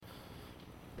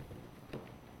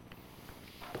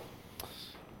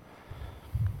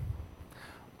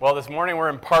Well, this morning we're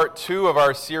in part 2 of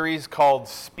our series called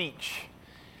Speech.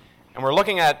 And we're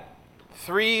looking at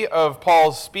 3 of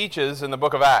Paul's speeches in the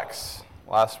book of Acts.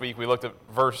 Last week we looked at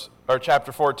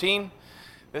chapter 14.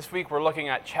 This week we're looking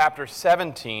at chapter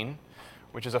 17,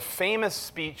 which is a famous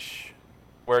speech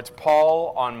where it's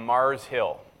Paul on Mars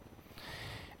Hill.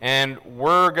 And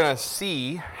we're going to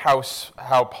see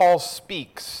how Paul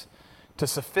speaks to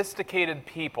sophisticated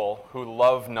people who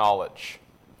love knowledge.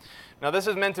 Now, this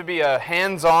is meant to be a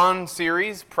hands-on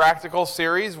series, practical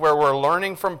series, where we're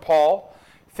learning from Paul,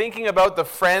 thinking about the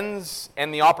friends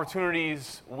and the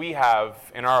opportunities we have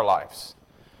in our lives.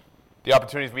 The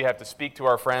opportunities we have to speak to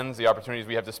our friends, the opportunities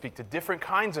we have to speak to different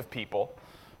kinds of people.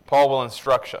 Paul will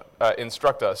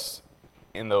instruct us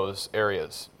in those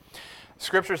areas.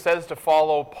 Scripture says to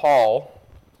follow Paul's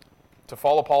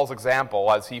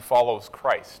example as he follows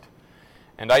Christ.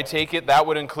 And I take it that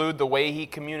would include the way he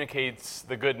communicates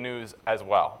the good news as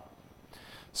well.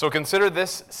 So consider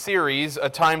this series a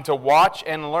time to watch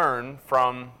and learn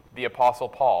from the Apostle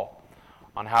Paul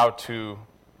on how to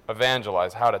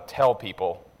evangelize, how to tell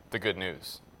people the good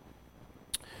news.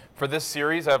 For this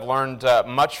series, I've learned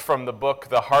much from the book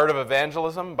The Heart of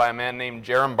Evangelism by a man named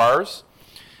Jerram Bars.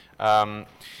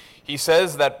 He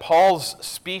says that Paul's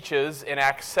speeches in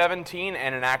Acts 17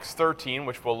 and in Acts 13,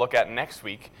 which we'll look at next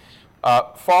week,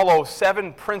 follow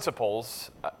 7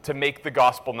 principles to make the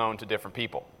gospel known to different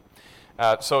people.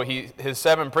 So his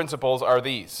 7 principles are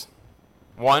these.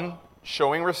 1,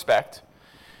 showing respect.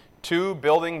 2,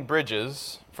 building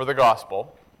bridges for the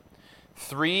gospel.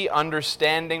 3,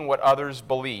 understanding what others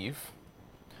believe.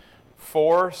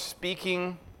 4,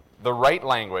 speaking the right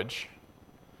language.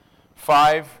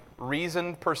 5,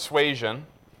 reasoned persuasion.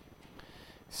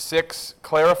 6,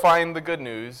 clarifying the good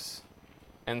news.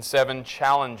 And 7,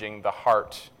 challenging the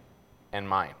heart and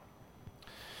mind.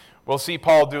 We'll see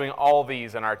Paul doing all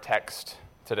these in our text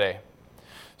today.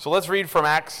 So let's read from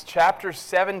Acts chapter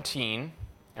 17,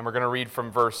 and we're going to read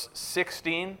from verse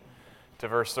 16 to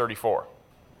verse 34.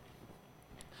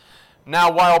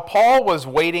 Now, while Paul was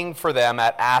waiting for them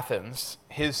at Athens,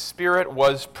 his spirit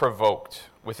was provoked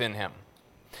within him,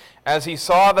 as he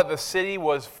saw that the city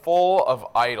was full of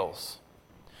idols.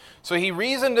 So he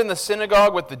reasoned in the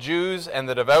synagogue with the Jews and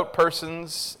the devout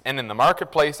persons, and in the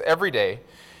marketplace every day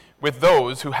with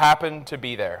those who happened to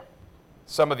be there.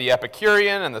 Some of the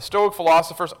Epicurean and the Stoic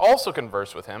philosophers also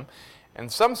conversed with him,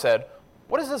 and some said,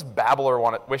 "What does this babbler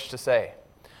wish to say?"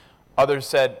 Others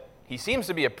said, "He seems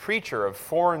to be a preacher of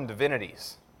foreign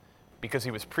divinities," because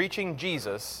he was preaching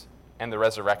Jesus and the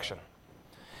resurrection.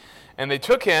 And they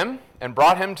took him and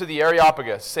brought him to the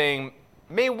Areopagus, saying,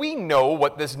 "May we know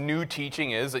what this new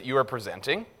teaching is that you are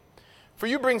presenting? For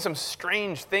you bring some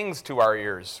strange things to our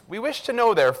ears. We wish to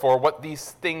know, therefore, what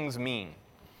these things mean."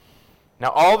 Now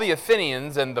all the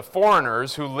Athenians and the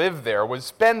foreigners who lived there would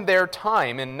spend their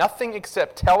time in nothing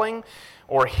except telling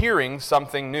or hearing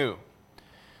something new.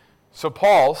 So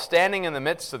Paul, standing in the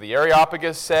midst of the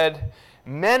Areopagus, said,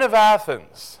 "Men of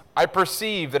Athens, I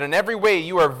perceive that in every way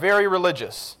you are very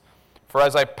religious. For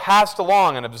as I passed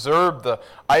along and observed the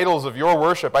idols of your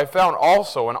worship, I found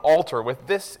also an altar with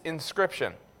this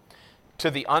inscription,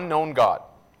 'To the unknown God.'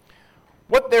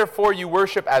 What therefore you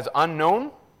worship as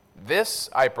unknown, this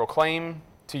I proclaim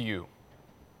to you.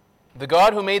 The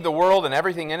God who made the world and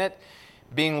everything in it,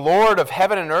 being Lord of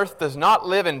heaven and earth, does not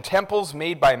live in temples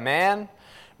made by man,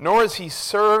 nor is he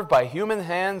served by human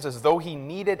hands as though he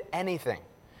needed anything,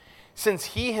 since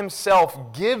he himself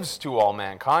gives to all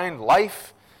mankind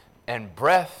life and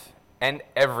breath and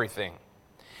everything.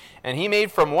 And he made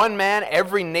from one man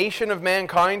every nation of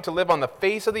mankind to live on the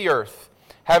face of the earth,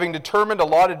 having determined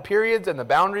allotted periods and the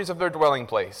boundaries of their dwelling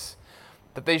place,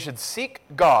 that they should seek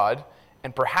God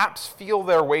and perhaps feel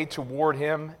their way toward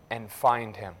him and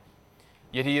find him.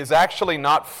 Yet he is actually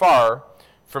not far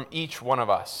from each one of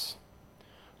us.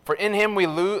 For in him we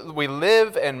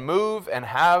live and move and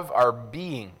have our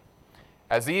being,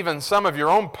 as even some of your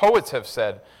own poets have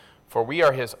said, for we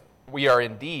are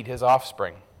indeed his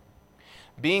offspring.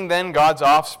 Being then God's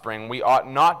offspring, we ought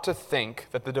not to think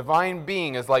that the divine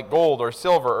being is like gold or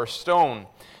silver or stone,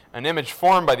 an image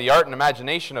formed by the art and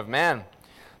imagination of man.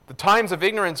 The times of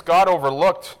ignorance God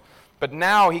overlooked, but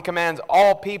now he commands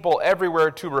all people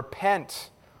everywhere to repent,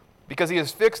 because he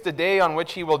has fixed a day on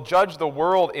which he will judge the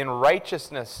world in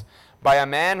righteousness by a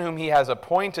man whom he has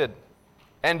appointed.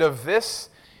 And of this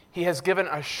he has given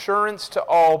assurance to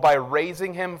all by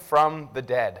raising him from the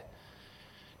dead.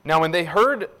 Now when they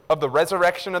heard of the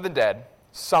resurrection of the dead,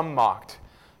 some mocked,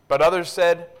 but others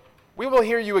said, "We will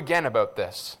hear you again about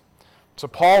this." So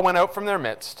Paul went out from their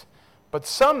midst, but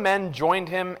some men joined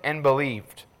him and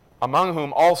believed, among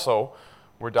whom also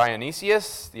were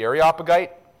Dionysius the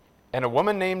Areopagite and a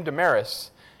woman named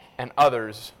Damaris and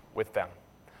others with them.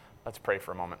 Let's pray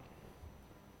for a moment.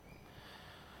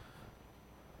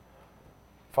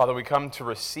 Father, we come to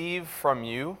receive from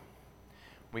you.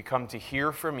 We come to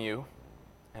hear from you.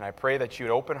 And I pray that you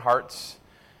would open hearts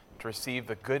to receive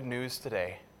the good news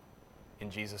today. In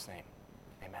Jesus' name,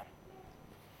 amen.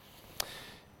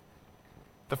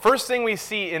 The first thing we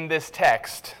see in this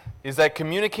text is that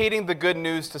communicating the good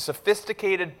news to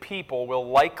sophisticated people will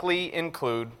likely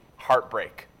include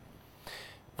heartbreak.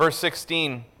 Verse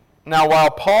 16, now while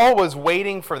Paul was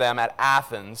waiting for them at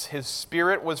Athens, his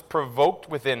spirit was provoked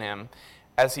within him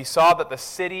as he saw that the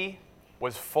city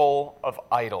was full of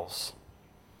idols.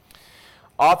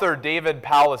 Author David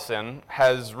Powlison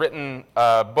has written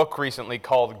a book recently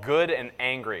called Good and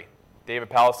Angry. David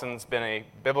Powlison's been a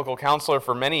biblical counselor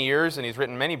for many years, and he's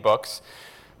written many books.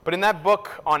 But in that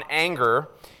book on anger,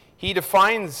 he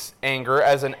defines anger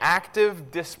as an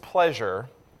active displeasure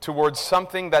towards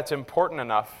something that's important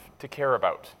enough to care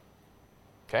about.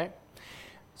 Okay?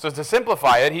 So to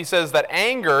simplify it, he says that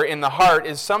anger in the heart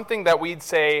is something that we'd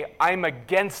say, I'm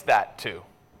against that too.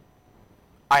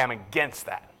 I am against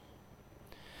that.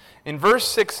 In verse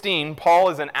 16, Paul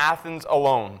is in Athens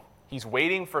alone. He's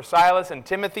waiting for Silas and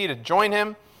Timothy to join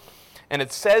him, and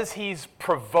it says he's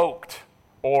provoked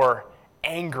or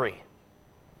angry.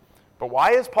 But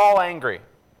why is Paul angry?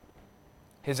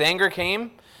 His anger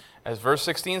came, as verse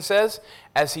 16 says,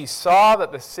 as he saw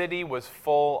that the city was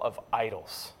full of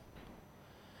idols.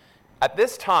 At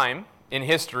this time in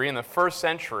history, in the first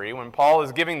century, when Paul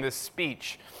is giving this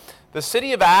speech, the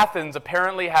city of Athens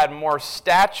apparently had more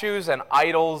statues and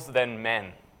idols than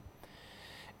men.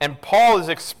 And Paul is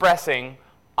expressing,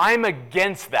 I'm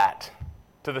against that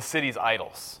to the city's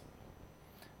idols.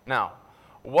 Now,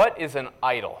 what is an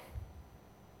idol?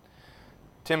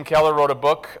 Tim Keller wrote a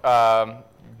book,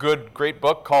 great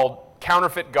book called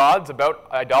Counterfeit Gods, about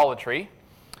idolatry.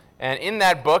 And in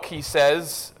that book he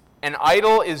says, an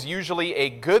idol is usually a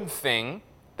good thing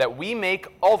that we make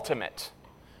ultimate.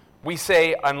 We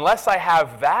say, unless I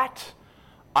have that,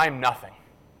 I'm nothing.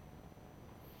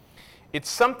 It's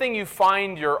something you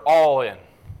find your all in,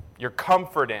 your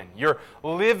comfort in. You're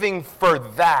living for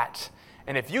that.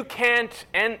 And if you can't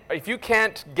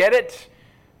get it,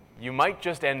 you might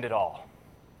just end it all.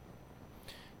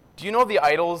 Do you know the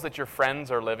idols that your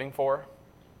friends are living for?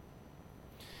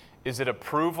 Is it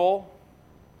approval?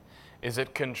 Is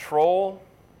it control?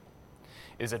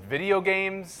 Is it video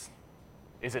games?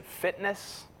 Is it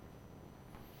fitness?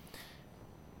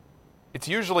 It's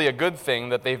usually a good thing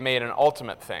that they've made an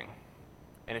ultimate thing.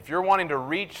 And if you're wanting to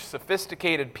reach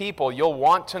sophisticated people, you'll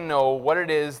want to know what it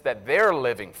is that they're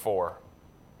living for.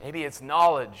 Maybe it's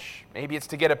knowledge. Maybe it's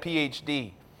to get a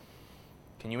PhD.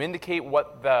 Can you indicate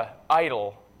what the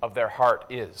idol of their heart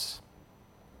is?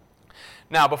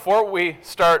 Now, before we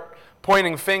start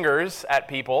pointing fingers at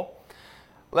people,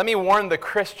 let me warn the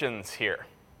Christians here.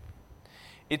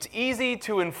 It's easy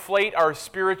to inflate our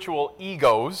spiritual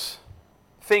egos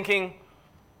thinking,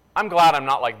 I'm glad I'm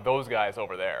not like those guys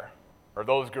over there or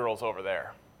those girls over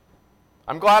there.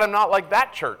 I'm glad I'm not like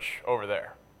that church over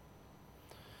there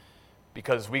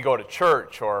because we go to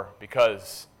church or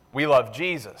because we love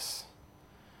Jesus.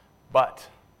 But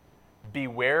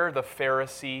beware the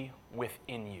Pharisee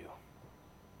within you.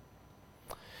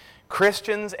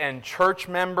 Christians and church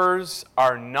members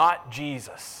are not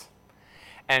Jesus.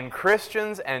 And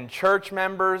Christians and church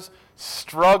members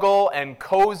struggle and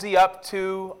cozy up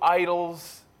to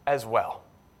idols as well.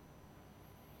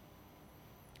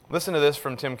 Listen to this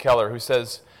from Tim Keller, who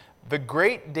says, the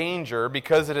great danger,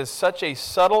 because it is such a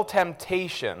subtle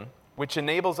temptation which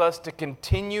enables us to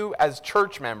continue as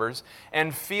church members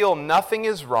and feel nothing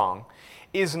is wrong,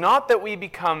 is not that we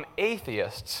become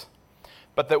atheists,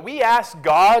 but that we ask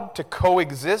God to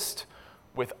coexist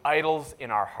with idols in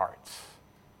our hearts.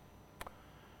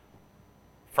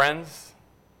 Friends,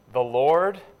 the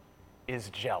Lord is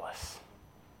jealous.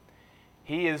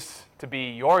 He is to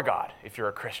be your God if you're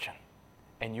a Christian,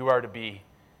 and you are to be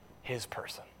His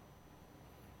person.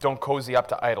 Don't cozy up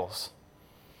to idols.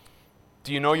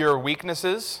 Do you know your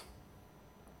weaknesses?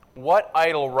 What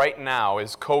idol right now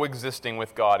is coexisting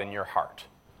with God in your heart?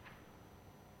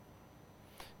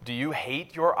 Do you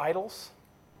hate your idols?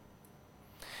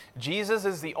 Jesus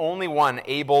is the only one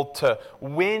able to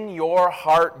win your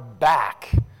heart back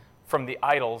from the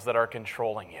idols that are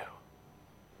controlling you.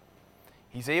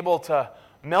 He's able to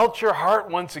melt your heart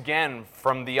once again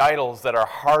from the idols that are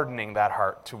hardening that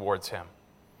heart towards Him.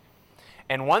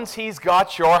 And once He's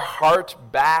got your heart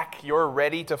back, you're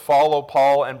ready to follow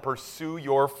Paul and pursue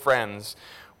your friends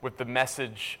with the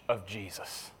message of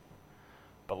Jesus.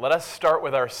 But let us start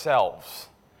with ourselves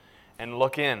and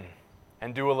look in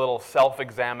and do a little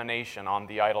self-examination on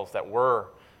the idols that we're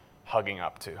hugging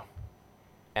up to.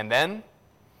 And then,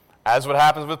 as what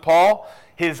happens with Paul,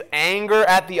 his anger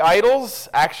at the idols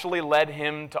actually led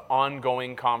him to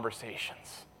ongoing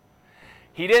conversations.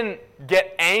 He didn't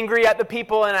get angry at the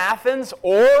people in Athens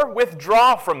or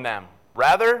withdraw from them.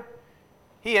 Rather,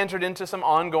 he entered into some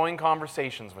ongoing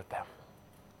conversations with them.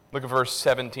 Look at verse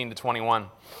 17 to 21.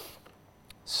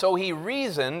 So he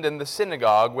reasoned in the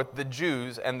synagogue with the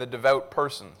Jews and the devout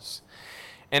persons,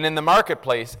 and in the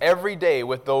marketplace every day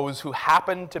with those who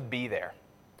happened to be there.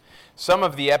 Some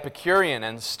of the Epicurean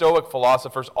and Stoic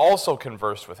philosophers also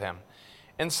conversed with him.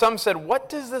 And some said, "What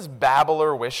does this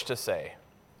babbler wish to say?"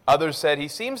 Others said, "He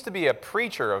seems to be a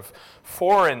preacher of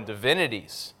foreign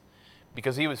divinities,"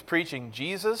 because he was preaching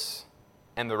Jesus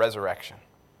and the resurrection.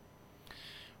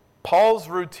 Paul's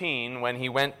routine when he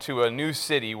went to a new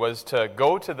city was to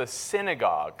go to the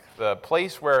synagogue, the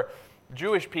place where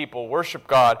Jewish people worship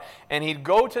God, and he'd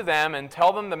go to them and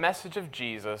tell them the message of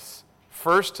Jesus,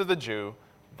 first to the Jew,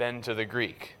 then to the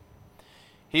Greek.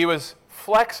 He was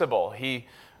flexible. He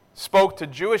spoke to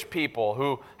Jewish people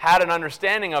who had an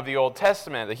understanding of the Old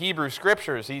Testament, the Hebrew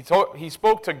Scriptures. He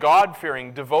spoke to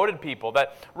God-fearing, devoted people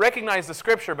that recognize the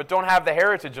Scripture but don't have the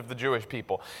heritage of the Jewish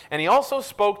people. And he also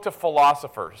spoke to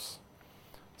philosophers,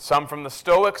 some from the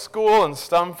Stoic school and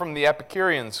some from the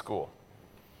Epicurean school.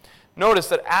 Notice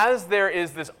that as there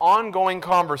is this ongoing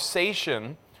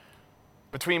conversation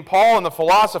between Paul and the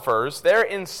philosophers, they're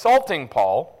insulting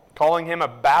Paul, calling him a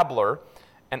babbler,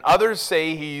 and others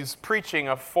say he's preaching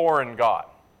a foreign god.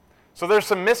 So there's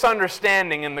some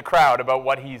misunderstanding in the crowd about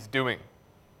what he's doing.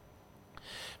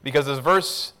 Because as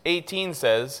verse 18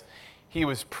 says, he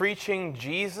was preaching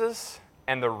Jesus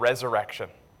and the resurrection.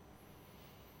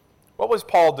 What was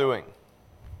Paul doing?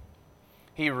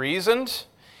 He reasoned,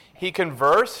 he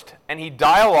conversed, and he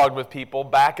dialogued with people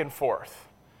back and forth.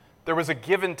 There was a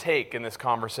give and take in this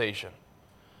conversation.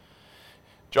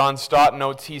 John Stott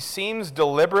notes, he seems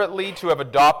deliberately to have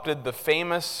adopted the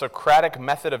famous Socratic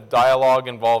method of dialogue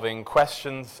involving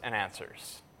questions and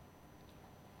answers.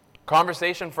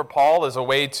 Conversation for Paul is a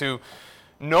way to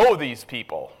know these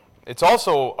people. It's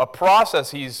also a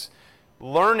process. He's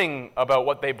learning about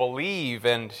what they believe,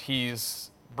 and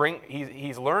he's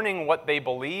learning what they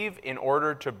believe in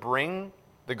order to bring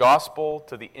the gospel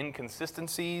to the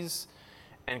inconsistencies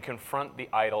and confront the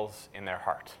idols in their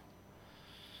heart.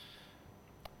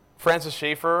 Francis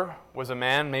Schaeffer was a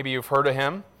man, maybe you've heard of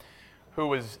him, who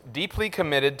was deeply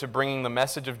committed to bringing the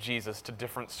message of Jesus to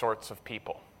different sorts of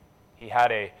people. He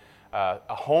had a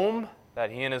home that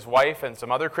he and his wife and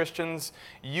some other Christians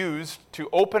used to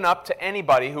open up to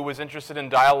anybody who was interested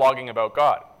in dialoguing about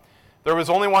God. There was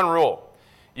only one rule.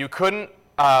 You couldn't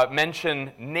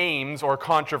mention names or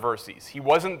controversies. He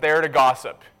wasn't there to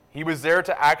gossip. He was there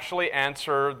to actually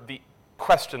answer the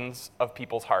questions of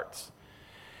people's hearts.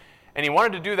 And he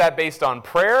wanted to do that based on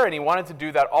prayer, and he wanted to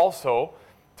do that also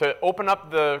to open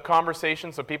up the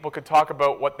conversation so people could talk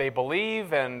about what they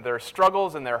believe and their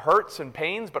struggles and their hurts and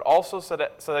pains, but also so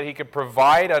that he could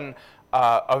provide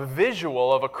a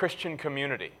visual of a Christian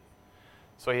community.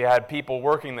 So he had people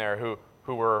working there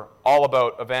who were all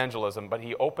about evangelism, but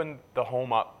he opened the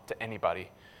home up to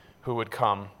anybody who would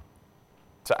come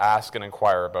to ask and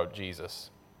inquire about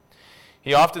Jesus.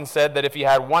 He often said that if he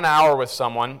had 1 hour with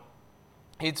someone,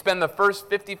 he'd spend the first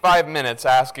 55 minutes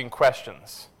asking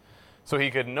questions so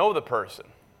he could know the person,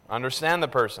 understand the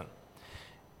person,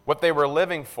 what they were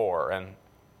living for and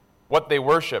what they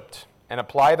worshiped, and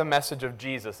apply the message of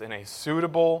Jesus in a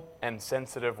suitable and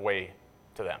sensitive way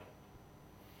to them.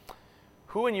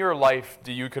 Who in your life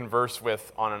do you converse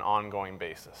with on an ongoing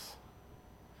basis?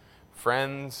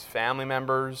 Friends, family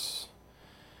members?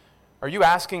 Are you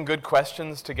asking good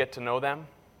questions to get to know them?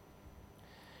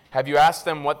 Have you asked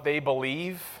them what they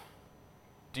believe?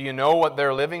 Do you know what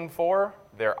they're living for?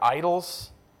 Their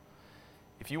idols?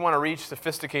 If you want to reach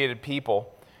sophisticated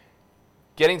people,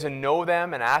 getting to know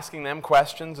them and asking them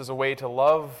questions is a way to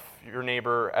love your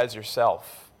neighbor as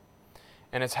yourself.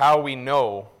 And it's how we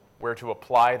know where to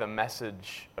apply the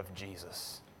message of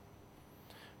Jesus.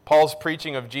 Paul's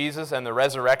preaching of Jesus and the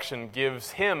resurrection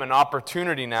gives him an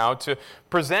opportunity now to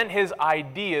present his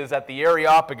ideas at the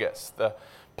Areopagus, the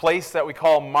place that we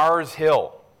call Mars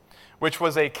Hill, which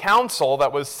was a council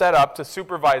that was set up to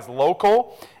supervise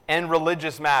local and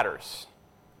religious matters.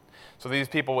 So these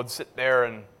people would sit there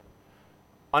and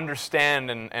understand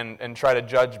and try to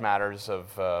judge matters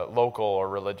of local or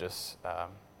religious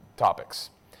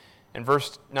topics. And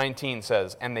verse 19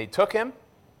 says, "And they took him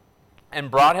and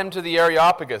brought him to the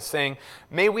Areopagus, saying,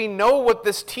 'May we know what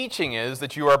this teaching is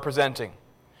that you are presenting.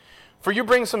 For you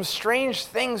bring some strange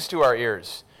things to our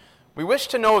ears. We wish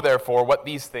to know, therefore, what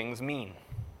these things mean.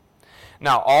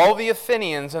 Now all the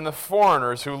Athenians and the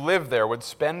foreigners who lived there would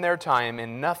spend their time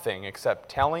in nothing except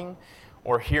telling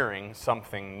or hearing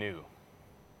something new.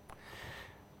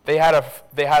 They had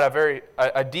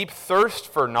a deep thirst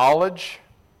for knowledge,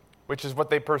 which is what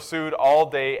they pursued all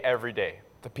day, every day,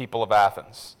 the people of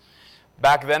Athens.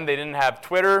 Back then, they didn't have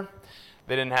Twitter,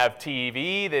 they didn't have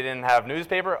TV, they didn't have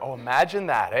newspaper. Oh, imagine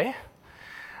that, eh?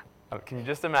 Can you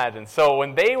just imagine? So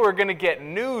when they were going to get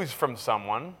news from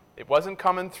someone, it wasn't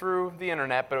coming through the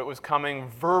internet, but it was coming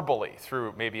verbally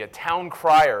through maybe a town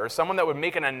crier or someone that would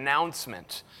make an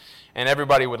announcement, and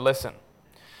everybody would listen.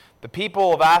 The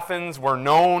people of Athens were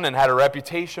known and had a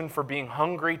reputation for being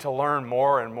hungry to learn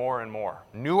more and more and more.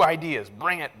 New ideas,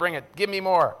 bring it, give me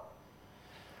more.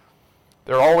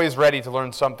 They're always ready to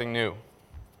learn something new.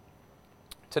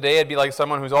 Today, it'd be like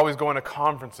someone who's always going to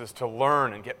conferences to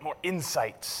learn and get more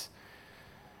insights.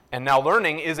 And now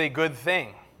learning is a good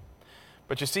thing.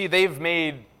 But you see, they've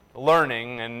made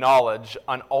learning and knowledge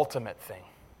an ultimate thing.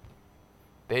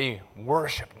 They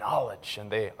worship knowledge,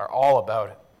 and they are all about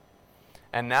it.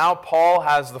 And now Paul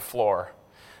has the floor.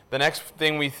 The next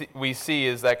thing we see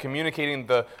is that communicating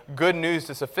the good news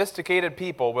to sophisticated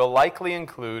people will likely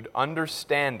include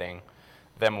understanding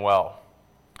them well.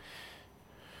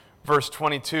 Verse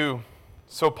 22,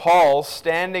 so Paul,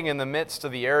 standing in the midst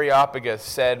of the Areopagus,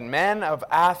 said, Men of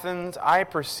Athens, I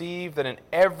perceive that in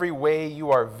every way you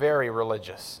are very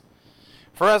religious.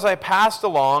 For as I passed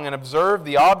along and observed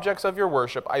the objects of your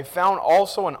worship, I found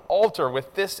also an altar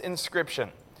with this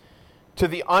inscription, To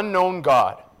the unknown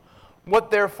God.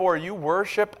 What therefore you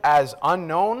worship as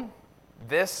unknown,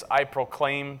 this I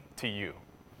proclaim to you.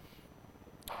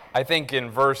 I think in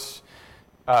verses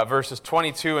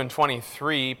 22 and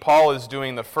 23, Paul is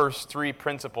doing the first three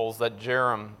principles that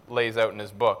Jerome lays out in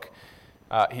his book.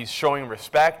 He's showing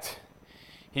respect,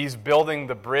 he's building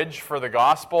the bridge for the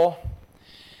gospel,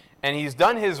 and he's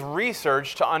done his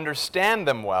research to understand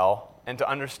them well and to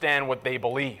understand what they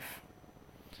believe.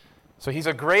 So he's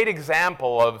a great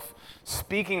example of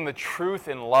speaking the truth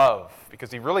in love,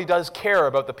 because he really does care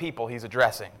about the people he's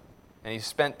addressing, and he's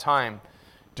spent time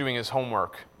doing his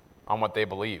homework on what they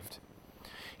believed.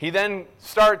 He then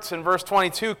starts in verse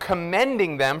 22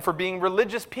 commending them for being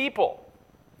religious people.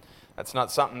 That's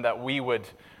not something that we would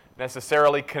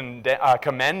necessarily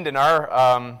commend in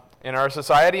our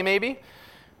society, maybe.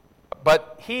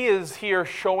 But he is here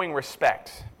showing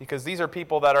respect, because these are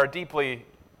people that are deeply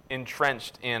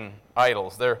entrenched in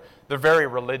idols. They're very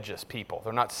religious people.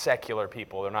 They're not secular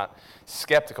people. They're not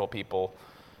skeptical people.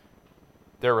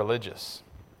 They're religious.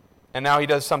 And now he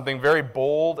does something very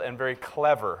bold and very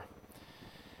clever.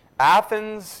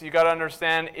 Athens, you got to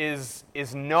understand, is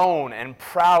known and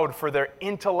proud for their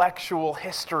intellectual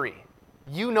history.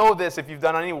 You know this if you've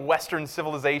done any Western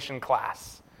civilization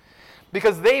class.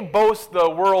 Because they boast the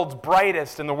world's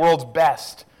brightest and the world's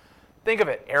best. Think of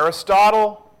it,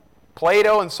 Aristotle,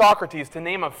 Plato, and Socrates, to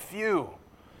name a few.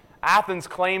 Athens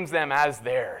claims them as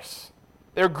theirs.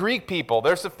 They're Greek people,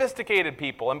 they're sophisticated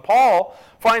people, and Paul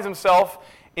finds himself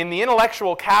in the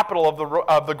intellectual capital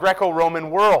of the Greco-Roman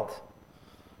world.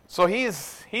 So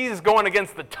he's going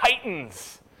against the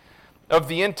titans of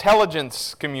the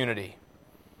intelligence community.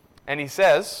 And he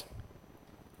says,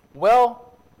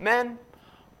 well, men,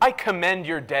 I commend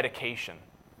your dedication.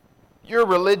 You're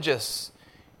religious.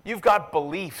 You've got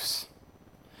beliefs.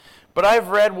 But I've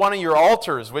read one of your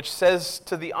altars which says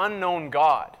to the unknown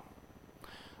God.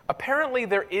 Apparently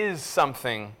there is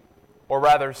something, or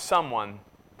rather someone,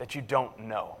 that you don't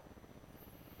know.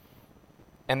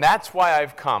 And that's why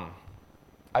I've come.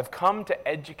 I've come to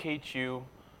educate you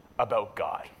about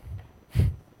God.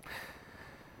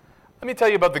 Let me tell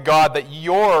you about the God that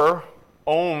your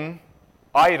own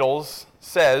idols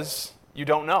says you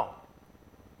don't know.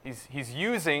 He's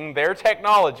using their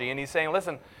technology, and he's saying,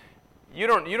 listen, you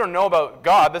don't know about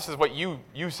God. This is what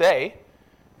you say.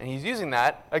 And he's using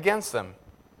that against them.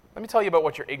 Let me tell you about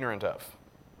what you're ignorant of.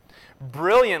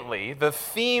 Brilliantly, the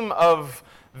theme of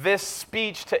this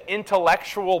speech to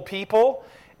intellectual people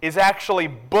is actually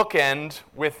bookend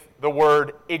with the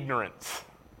word ignorance.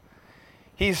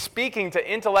 He's speaking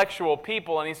to intellectual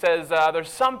people, and he says, there's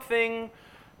something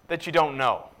that you don't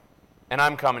know, and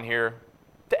I'm coming here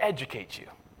to educate you.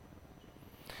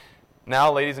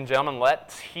 Now, ladies and gentlemen,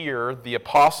 let's hear the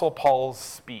Apostle Paul's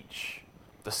speech,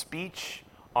 the speech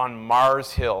on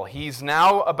Mars Hill. He's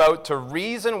now about to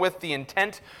reason with the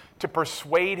intent to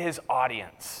persuade his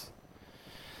audience.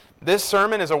 This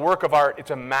sermon is a work of art.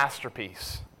 It's a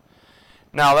masterpiece.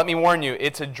 Now, let me warn you,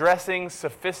 it's addressing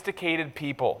sophisticated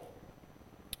people,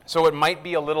 so it might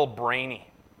be a little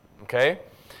brainy. okay?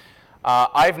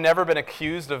 I've never been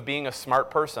accused of being a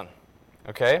smart person,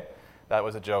 okay? That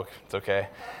was a joke. It's okay.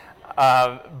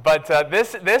 But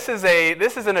this is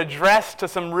an address to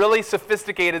some really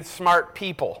sophisticated, smart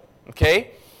people,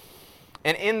 okay?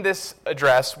 And in this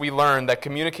address, we learn that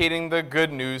communicating the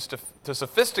good news to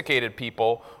sophisticated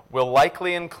people will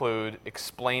likely include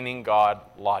explaining God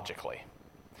logically.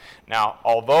 Now,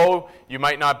 although you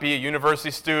might not be a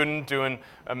university student doing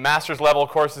a master's level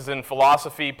courses in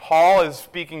philosophy, Paul is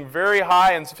speaking very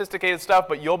high and sophisticated stuff,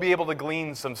 but you'll be able to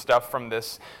glean some stuff from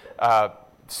this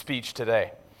speech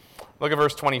today. Look at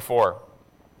verse 24.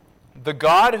 The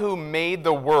God who made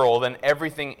the world and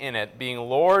everything in it, being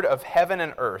Lord of heaven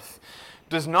and earth,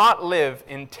 does not live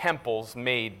in temples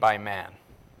made by man.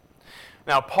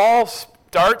 Now, Paul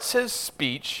starts his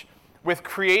speech with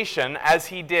creation as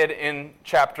he did in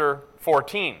chapter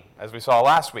 14, as we saw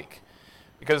last week,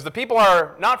 because the people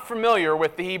are not familiar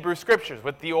with the Hebrew Scriptures,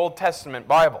 with the Old Testament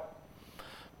Bible.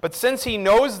 But since he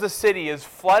knows the city is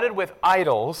flooded with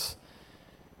idols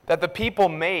that the people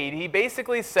made, he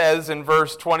basically says in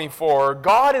verse 24,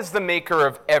 God is the maker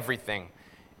of everything,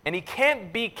 and he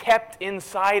can't be kept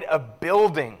inside a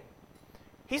building.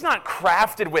 He's not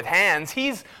crafted with hands.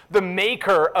 He's the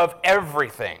maker of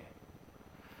everything.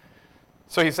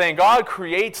 So he's saying God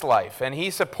creates life, and he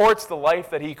supports the life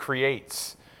that he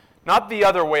creates, not the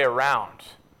other way around.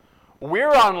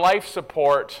 We're on life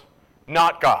support,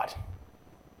 not God.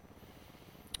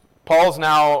 Paul's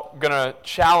now going to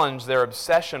challenge their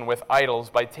obsession with idols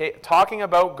by talking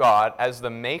about God as the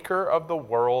maker of the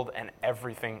world and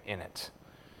everything in it.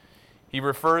 He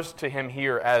refers to him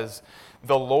here as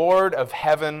the Lord of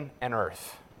heaven and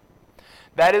earth.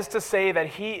 That is to say that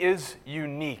he is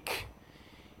unique.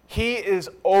 He is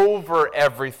over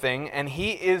everything, and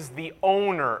he is the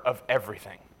owner of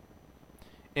everything,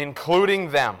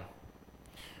 including them,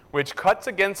 which cuts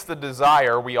against the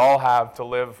desire we all have to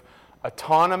live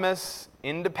autonomous,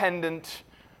 independent,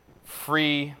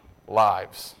 free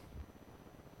lives.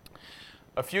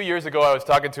 A few years ago, I was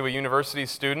talking to a university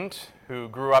student who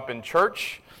grew up in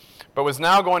church, but was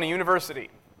now going to university.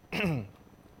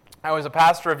 I was a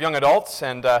pastor of young adults,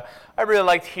 and I really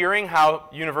liked hearing how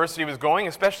university was going,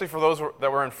 especially for those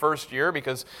that were in first year,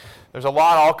 because there's a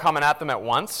lot all coming at them at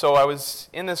once. So I was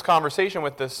in this conversation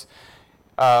with this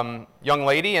young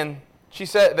lady, and she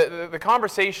said the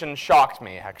conversation shocked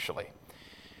me, actually.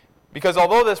 Because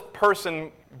although this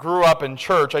person grew up in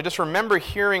church, I just remember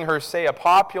hearing her say a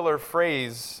popular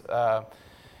phrase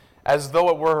as though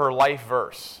it were her life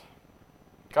verse.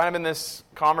 Kind of in this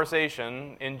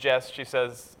conversation, in jest, she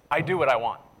says, I do what I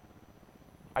want.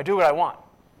 I do what I want.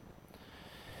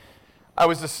 I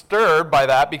was disturbed by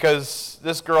that because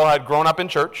this girl had grown up in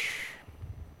church.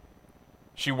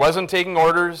 She wasn't taking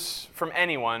orders from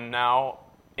anyone now,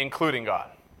 including God.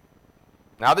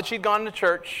 Now that she'd gone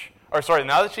to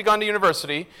now that she'd gone to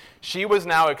university, she was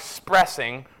now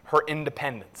expressing her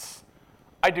independence.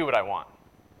 I do what I want.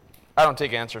 I don't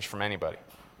take answers from anybody.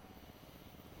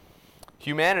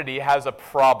 Humanity has a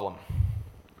problem.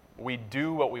 We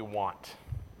do what we want.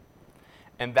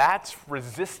 And that's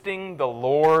resisting the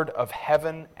Lord of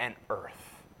heaven and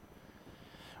earth.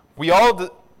 We all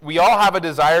have a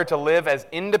desire to live as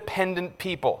independent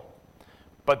people,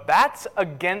 but that's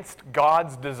against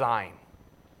God's design.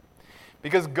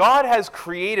 Because God has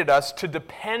created us to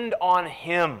depend on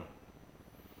him,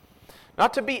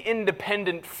 not to be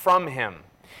independent from him.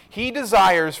 He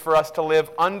desires for us to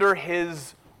live under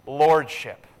his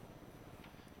lordship.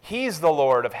 He's the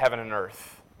Lord of heaven and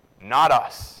earth, not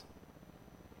us.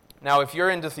 Now, if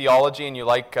you're into theology and you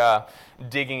like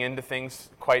digging into things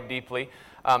quite deeply,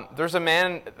 there's a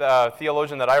man,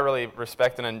 theologian that I really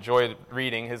respect and enjoy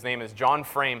reading. His name is John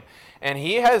Frame. And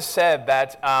he has said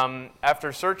that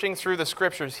after searching through the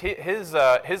Scriptures,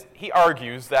 he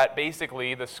argues that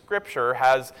basically the Scripture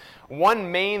has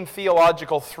one main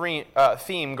theological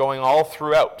theme going all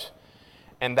throughout,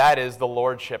 and that is the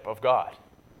lordship of God.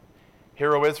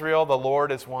 Hear, O Israel, the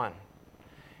Lord is one.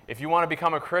 If you want to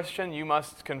become a Christian, you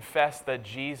must confess that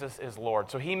Jesus is Lord.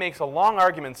 So he makes a long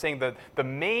argument saying that the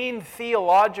main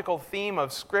theological theme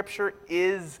of Scripture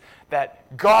is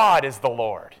that God is the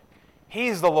Lord.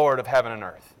 He's the Lord of heaven and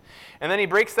earth. And then he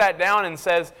breaks that down and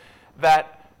says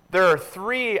that there are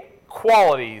three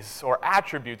qualities or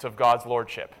attributes of God's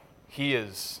lordship. He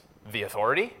is the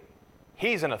authority.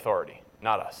 He's an authority,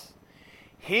 not us.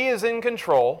 He is in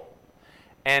control,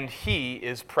 and he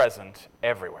is present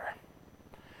everywhere.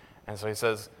 And so he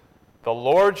says, the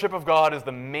lordship of God is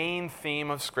the main theme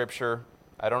of Scripture.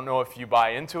 I don't know if you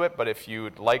buy into it, but if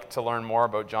you'd like to learn more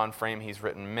about John Frame, he's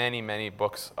written many, many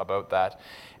books about that.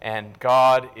 And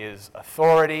God is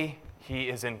authority, He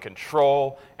is in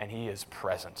control, and He is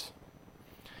present.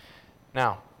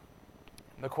 Now,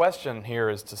 the question here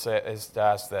is to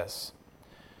ask this.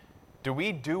 Do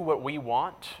we do what we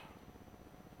want,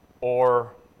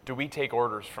 or do we take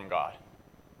orders from God?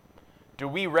 Do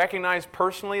we recognize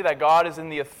personally that God is in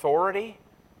the authority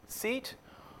seat,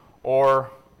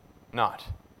 or not?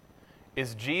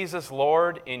 Is Jesus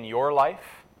Lord in your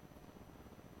life?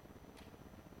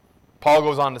 Paul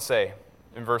goes on to say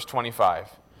in verse 25,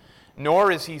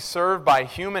 "Nor is He served by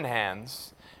human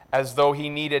hands as though He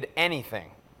needed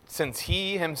anything, since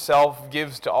He Himself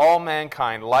gives to all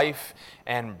mankind life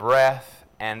and breath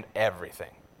and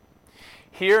everything."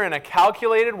 Here, in a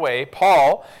calculated way,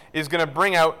 Paul is going to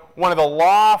bring out one of the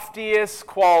loftiest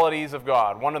qualities of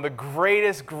God, one of the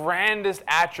greatest, grandest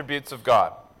attributes of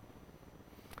God.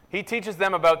 He teaches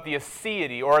them about the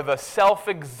aseity, or the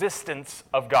self-existence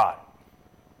of God.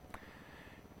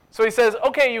 So he says,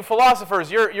 okay, you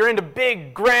philosophers, you're into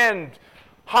big, grand,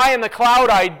 high-in-the-cloud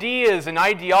ideas and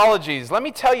ideologies. Let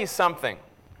me tell you something.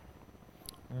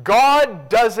 God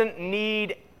doesn't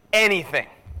need anything.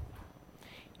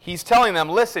 He's telling them,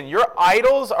 listen, your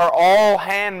idols are all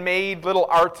handmade little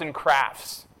arts and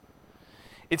crafts.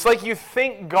 It's like you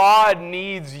think God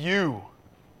needs you.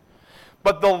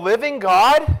 But the living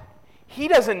God, He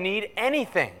doesn't need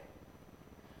anything.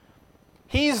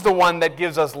 He's the one that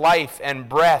gives us life and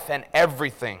breath and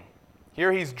everything.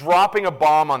 Here He's dropping a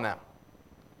bomb on them.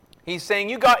 He's saying,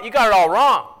 you got it all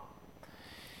wrong.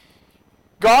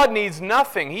 God needs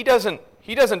nothing. He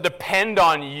doesn't depend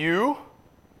on you.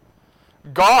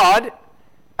 God,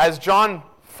 as John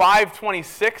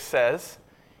 5:26 says,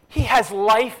 He has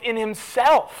life in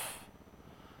Himself.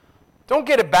 Don't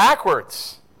get it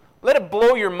backwards. Let it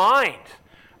blow your mind.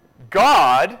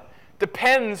 God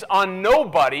depends on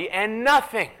nobody and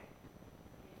nothing.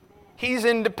 He's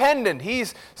independent.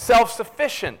 He's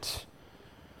self-sufficient.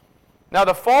 Now,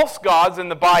 the false gods in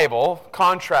the Bible,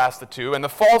 contrast the two, and the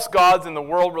false gods in the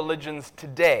world religions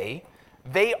today,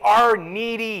 they are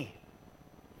needy.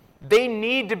 They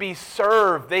need to be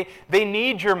served. They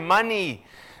need your money.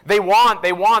 They want,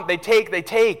 they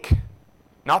take.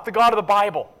 Not the God of the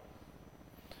Bible.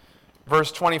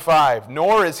 Verse 25,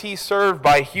 "Nor is He served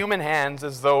by human hands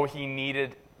as though He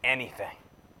needed anything."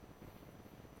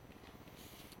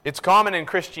 It's common in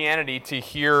Christianity to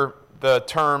hear the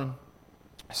term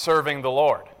serving the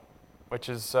Lord, which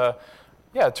is a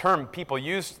term people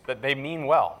use that they mean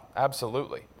well,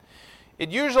 absolutely. It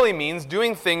usually means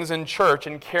doing things in church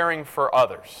and caring for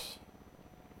others,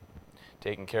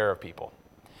 taking care of people.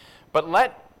 But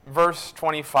let verse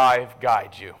 25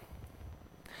 guide you.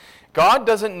 God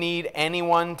doesn't need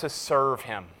anyone to serve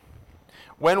Him.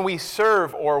 When we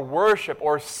serve or worship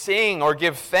or sing or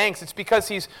give thanks, it's because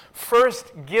He's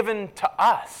first given to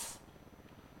us.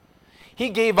 He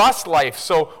gave us life,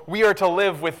 so we are to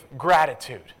live with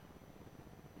gratitude.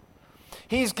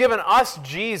 He's given us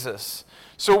Jesus,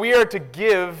 so we are to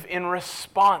give in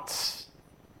response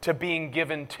to being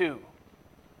given to.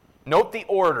 Note the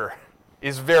order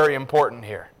is very important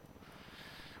here.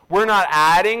 We're not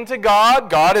adding to God.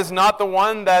 God is not the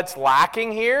one that's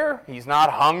lacking here. He's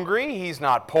not hungry. He's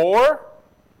not poor.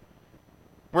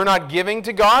 We're not giving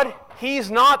to God.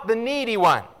 He's not the needy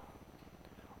one.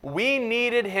 We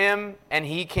needed Him, and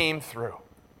He came through.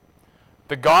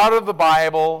 The God of the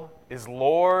Bible is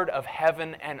Lord of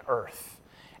heaven and earth,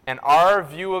 and our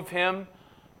view of Him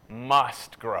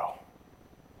must grow.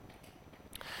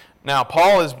 Now,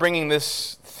 Paul is bringing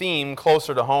this theme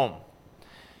closer to home.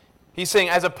 He's saying,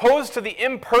 as opposed to the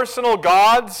impersonal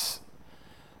gods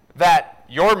that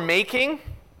you're making,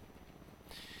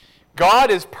 God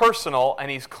is personal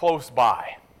and He's close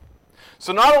by.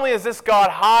 So not only is this God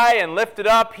high and lifted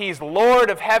up, He's Lord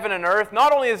of heaven and earth.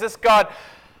 Not only does this God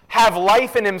have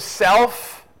life in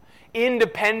Himself,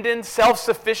 independent,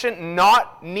 self-sufficient,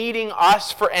 not needing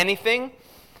us for anything.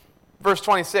 Verse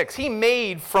 26, He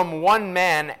made from one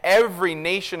man every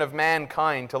nation of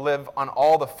mankind to live on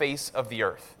all the face of the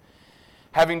earth,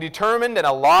 having determined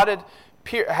allotted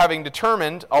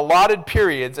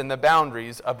periods and the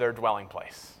boundaries of their dwelling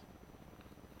place.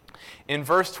 In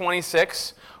verse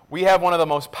 26, we have one of the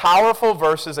most powerful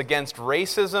verses against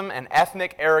racism and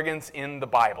ethnic arrogance in the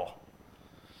Bible.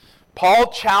 Paul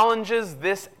challenges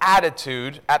this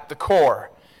attitude at the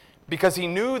core because he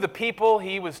knew the people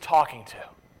he was talking to.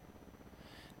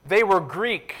 They were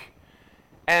Greek,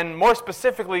 and more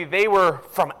specifically, they were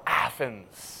from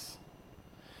Athens.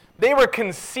 They were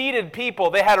conceited people.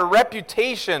 They had a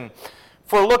reputation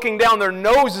for looking down their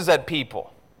noses at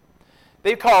people.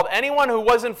 They called anyone who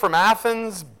wasn't from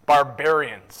Athens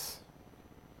barbarians.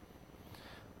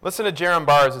 Listen to Jerram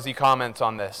Barrs as he comments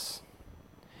on this.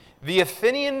 The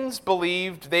Athenians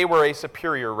believed they were a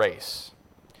superior race,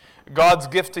 God's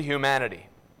gift to humanity.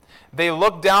 They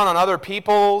looked down on other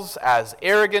peoples as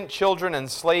arrogant children and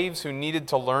slaves who needed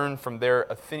to learn from their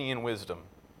Athenian wisdom.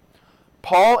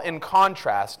 Paul, in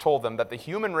contrast, told them that the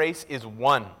human race is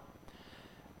one,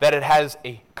 that it has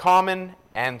a common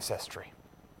ancestry.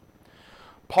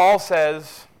 Paul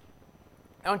says,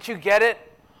 don't you get it?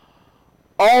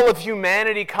 All of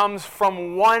humanity comes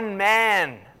from one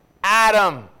man,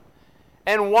 Adam,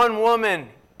 and one woman,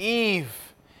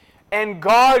 Eve, and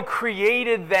God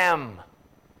created them.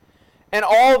 And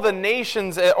all the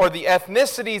nations or the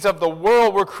ethnicities of the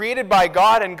world were created by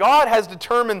God, and God has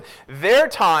determined their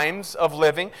times of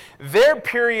living, their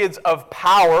periods of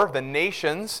power, the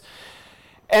nations,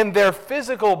 and their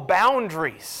physical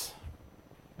boundaries.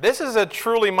 This is a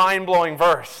truly mind-blowing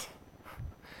verse.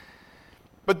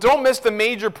 But don't miss the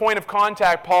major point of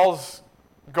contact Paul's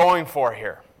going for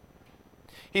here.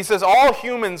 He says all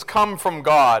humans come from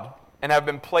God and have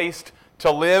been placed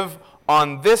to live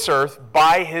on this earth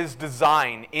by His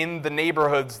design in the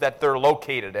neighborhoods that they're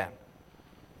located in.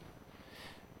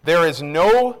 There is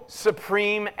no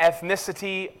supreme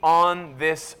ethnicity on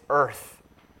this earth.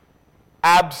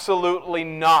 Absolutely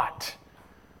not.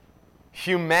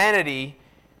 Humanity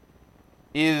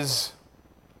is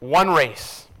one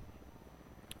race.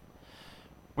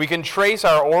 We can trace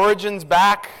our origins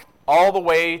back all the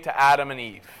way to Adam and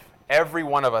Eve. Every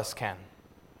one of us can.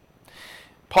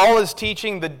 Paul is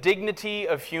teaching the dignity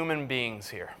of human beings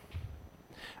here.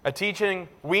 A teaching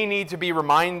we need to be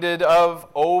reminded of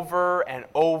over and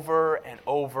over and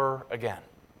over again.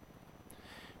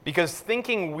 Because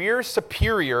thinking we're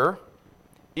superior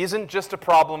isn't just a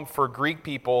problem for Greek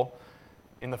people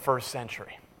in the first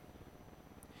century.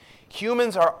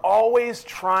 Humans are always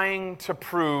trying to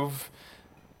prove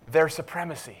their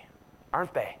supremacy,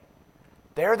 aren't they?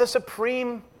 They're the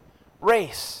supreme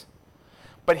race.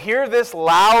 But hear this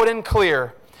loud and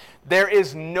clear. There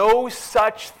is no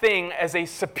such thing as a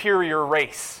superior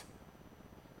race.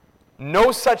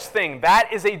 No such thing. That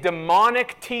is a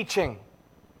demonic teaching.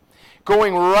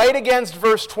 Going right against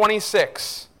verse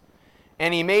 26.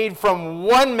 And He made from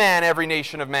one man every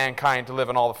nation of mankind to live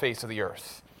on all the face of the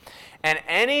earth. And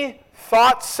any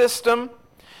thought system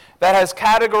that has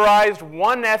categorized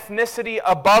one ethnicity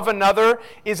above another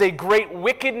is a great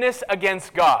wickedness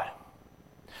against God.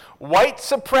 White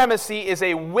supremacy is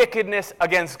a wickedness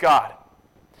against God.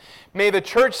 May the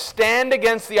church stand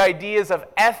against the ideas of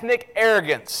ethnic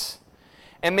arrogance,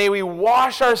 and may we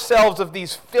wash ourselves of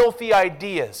these filthy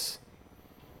ideas.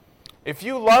 If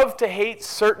you love to hate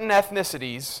certain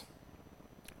ethnicities,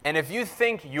 and if you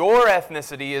think your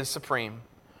ethnicity is supreme,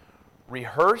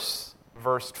 rehearse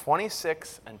verse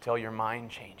 26 until your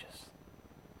mind changes.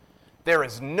 There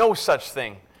is no such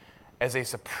thing as a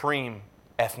supreme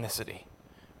ethnicity.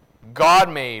 God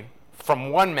made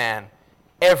from one man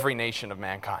every nation of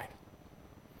mankind.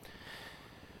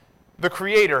 The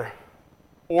Creator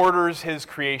orders His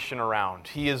creation around.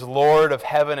 He is Lord of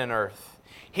heaven and earth.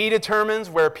 He determines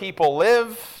where people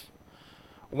live,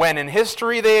 when in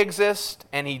history they exist,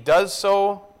 and He does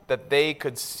so that they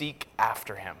could seek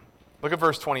after Him. Look at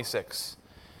verse 26.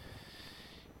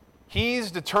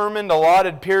 He's determined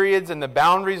allotted periods and the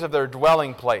boundaries of their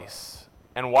dwelling place.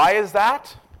 And why is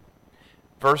that?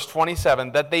 Verse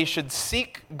 27, that they should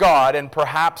seek God and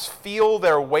perhaps feel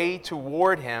their way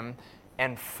toward Him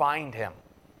and find Him.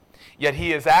 Yet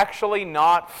He is actually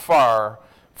not far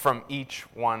from each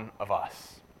one of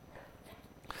us.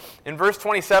 In verse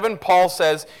 27, Paul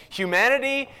says,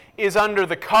 humanity is under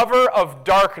the cover of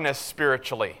darkness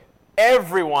spiritually.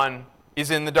 Everyone is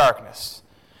in the darkness.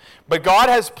 But God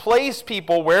has placed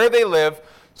people where they live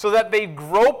so that they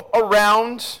grope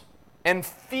around and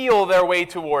feel their way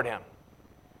toward Him.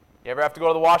 You ever have to go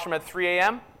to the washroom at 3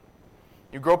 a.m.?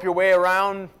 You grope your way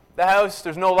around the house.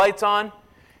 There's no lights on.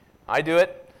 I do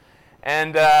it.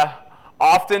 And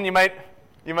often you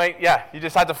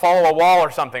just have to follow a wall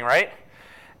or something, right?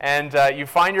 And you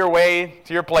find your way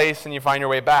to your place and you find your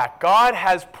way back. God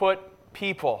has put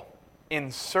people in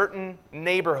certain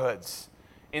neighborhoods,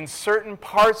 in certain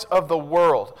parts of the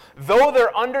world. Though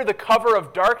they're under the cover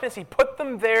of darkness, He put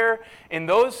them there in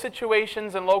those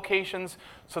situations and locations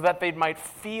so that they might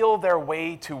feel their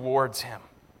way towards Him.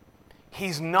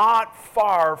 He's not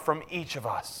far from each of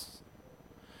us.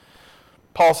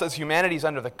 Paul says humanity's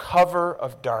under the cover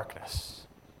of darkness.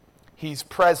 He's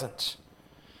present.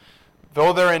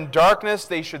 Though they're in darkness,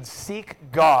 they should seek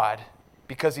God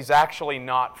because He's actually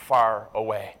not far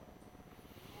away.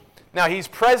 Now, he's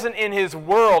present in his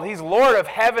world. He's Lord of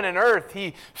heaven and earth.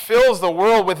 He fills the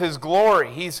world with his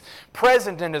glory. He's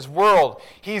present in his world.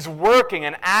 He's working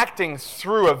and acting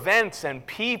through events and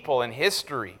people and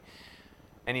history.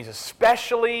 And he's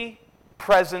especially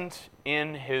present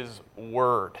in his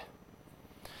word.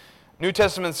 New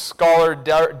Testament scholar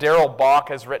Darrell Bock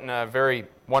has written a very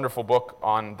wonderful book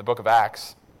on the book of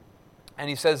Acts. And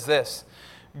he says this: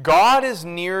 God is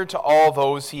near to all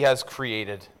those he has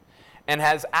created and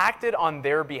has acted on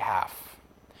their behalf.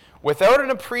 Without an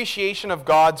appreciation of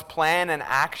God's plan and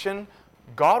action,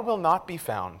 God will not be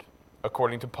found,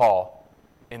 according to Paul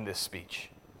in this speech.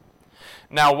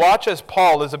 Now watch as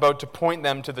Paul is about to point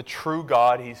them to the true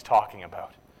God he's talking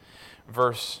about.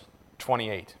 Verse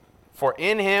 28. For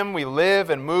in him we live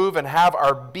and move and have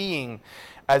our being,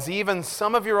 as even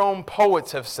some of your own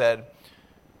poets have said,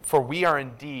 for we are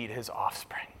indeed his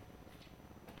offspring.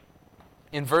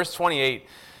 In verse 28,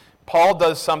 Paul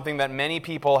does something that many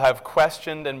people have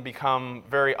questioned and become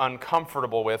very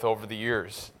uncomfortable with over the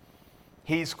years.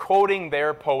 He's quoting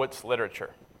their poets'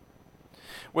 literature,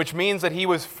 which means that he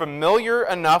was familiar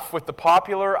enough with the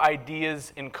popular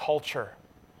ideas in culture.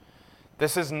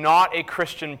 This is not a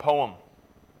Christian poem.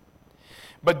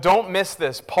 But don't miss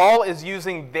this. Paul is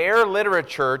using their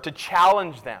literature to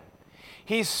challenge them.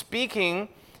 He's speaking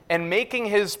and making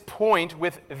his point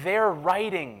with their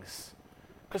writings,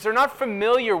 because they're not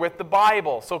familiar with the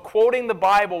Bible. So quoting the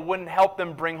Bible wouldn't help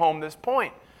them bring home this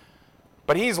point.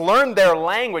 But he's learned their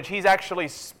language. He's actually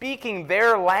speaking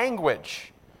their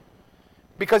language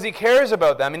because he cares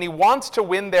about them and he wants to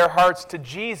win their hearts to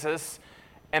Jesus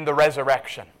and the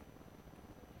resurrection.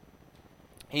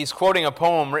 He's quoting a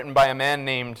poem written by a man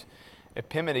named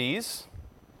Epimenides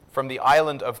from the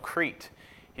island of Crete.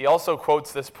 He also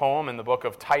quotes this poem in the book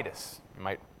of Titus. You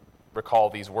might recall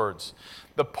these words.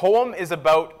 The poem is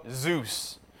about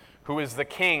Zeus, who is the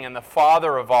king and the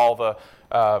father of all the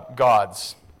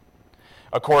gods,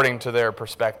 according to their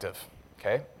perspective.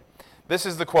 Okay? This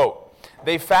is the quote.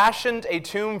 They fashioned a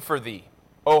tomb for thee,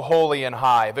 O holy and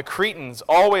high. The Cretans,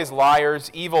 always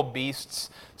liars, evil beasts,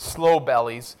 slow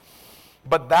bellies.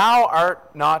 But thou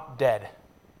art not dead.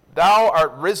 Thou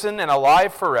art risen and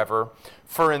alive forever,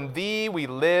 for in thee we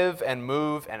live and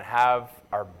move and have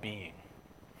our being.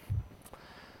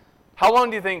 How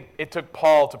long do you think it took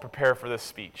Paul to prepare for this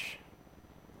speech?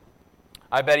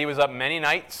 I bet he was up many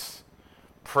nights,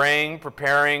 praying,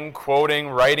 preparing, quoting,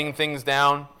 writing things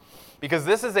down, because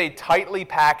this is a tightly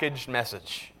packaged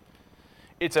message.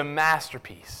 It's a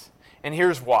masterpiece. And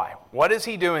here's why. What is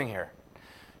he doing here?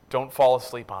 Don't fall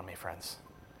asleep on me, friends.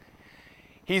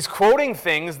 He's quoting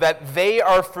things that they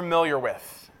are familiar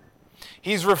with.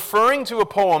 He's referring to a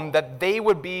poem that they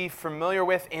would be familiar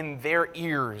with in their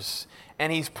ears.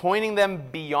 And he's pointing them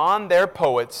beyond their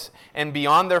poets and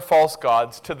beyond their false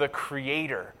gods to the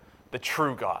Creator, the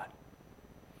true God.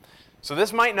 So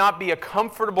this might not be a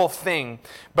comfortable thing,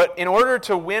 but in order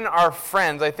to win our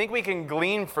friends, I think we can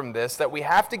glean from this that we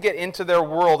have to get into their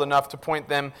world enough to point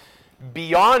them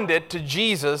beyond it to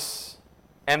Jesus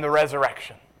and the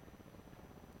resurrection.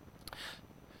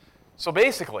 So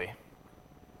basically,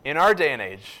 in our day and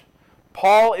age,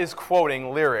 Paul is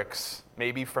quoting lyrics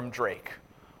maybe from Drake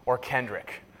or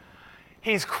Kendrick.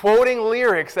 He's quoting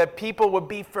lyrics that people would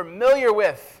be familiar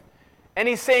with. And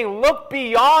he's saying, look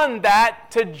beyond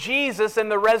that to Jesus and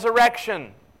the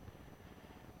resurrection.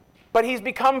 But he's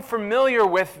become familiar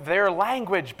with their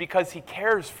language because he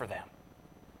cares for them.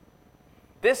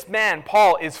 This man,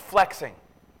 Paul, is flexing.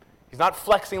 He's not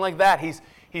flexing like that.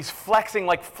 He's flexing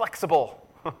like flexible.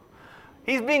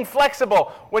 He's being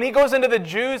flexible. When he goes into the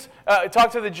Jews,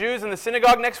 talk to the Jews in the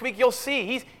synagogue next week, you'll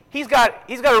see he's got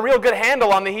a real good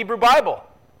handle on the Hebrew Bible.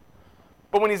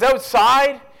 But when he's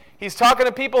outside, he's talking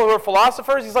to people who are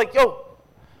philosophers. He's like, yo,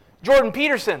 Jordan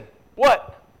Peterson,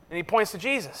 what? And he points to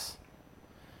Jesus.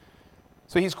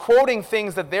 So he's quoting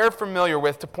things that they're familiar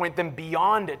with to point them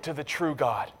beyond it to the true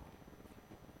God.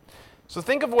 So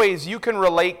think of ways you can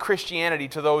relate Christianity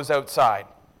to those outside.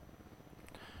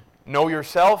 Know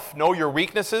yourself, know your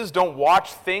weaknesses. Don't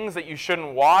watch things that you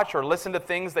shouldn't watch or listen to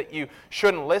things that you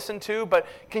shouldn't listen to. But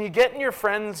can you get in your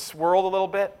friend's world a little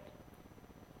bit?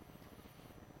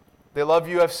 They love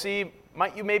UFC.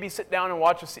 Might you maybe sit down and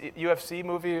watch a UFC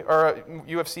movie or a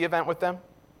UFC event with them?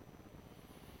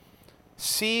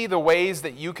 See the ways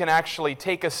that you can actually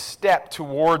take a step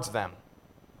towards them.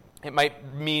 It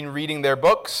might mean reading their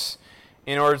books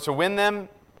in order to win them,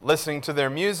 listening to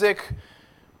their music.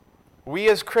 We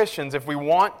as Christians, if we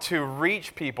want to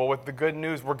reach people with the good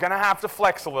news, we're going to have to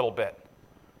flex a little bit.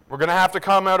 We're going to have to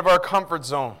come out of our comfort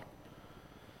zone.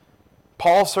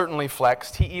 Paul certainly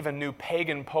flexed. He even knew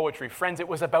pagan poetry. Friends, it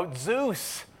was about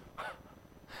Zeus.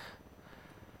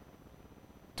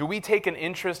 Do we take an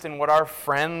interest in what our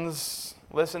friends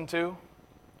listen to?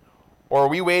 Or are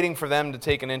we waiting for them to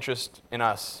take an interest in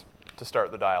us to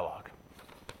start the dialogue?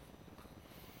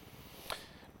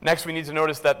 Next, we need to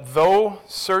notice that though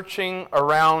searching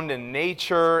around in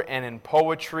nature and in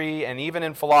poetry and even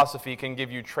in philosophy can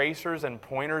give you tracers and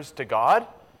pointers to God,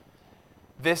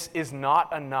 this is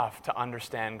not enough to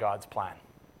understand God's plan.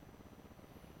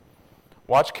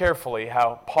 Watch carefully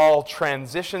how Paul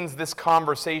transitions this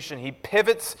conversation. He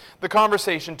pivots the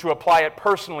conversation to apply it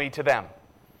personally to them.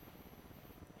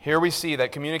 Here we see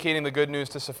that communicating the good news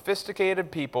to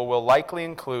sophisticated people will likely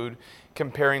include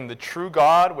comparing the true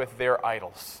God with their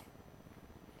idols.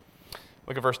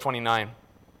 Look at verse 29.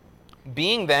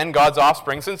 Being then God's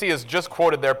offspring, since he has just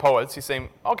quoted their poets, he's saying,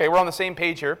 okay, we're on the same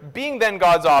page here. Being then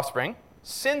God's offspring,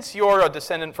 since you're a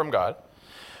descendant from God,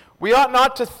 we ought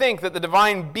not to think that the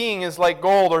divine being is like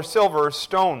gold or silver or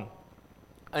stone,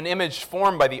 an image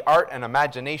formed by the art and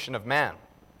imagination of man.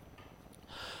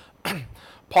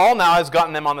 Paul now has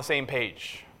gotten them on the same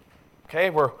page. Okay,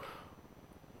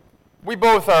 we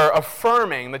both are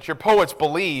affirming that your poets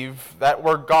believe that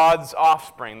we're God's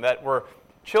offspring, that we're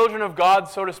children of God,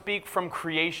 so to speak, from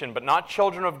creation, but not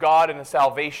children of God in a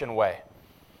salvation way.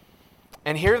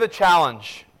 And here's the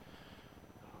challenge.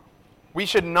 We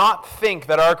should not think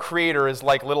that our Creator is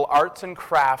like little arts and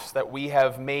crafts that we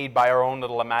have made by our own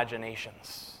little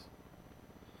imaginations.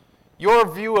 Your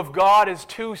view of God is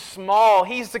too small.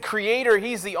 He's the Creator.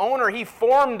 He's the owner. He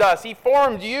formed us. He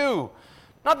formed you.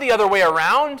 Not the other way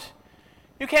around.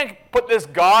 You can't put this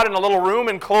God in a little room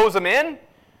and close him in.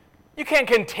 You can't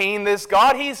contain this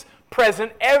God. He's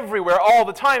present everywhere all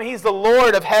the time. He's the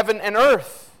Lord of heaven and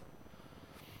earth.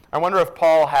 I wonder if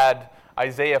Paul had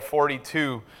Isaiah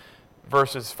 42,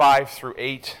 verses 5 through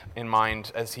 8 in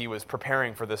mind as he was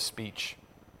preparing for this speech.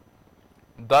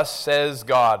 Thus says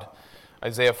God,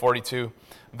 Isaiah 42,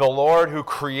 the Lord who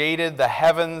created the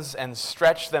heavens and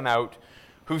stretched them out,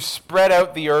 who spread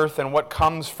out the earth and what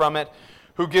comes from it,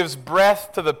 who gives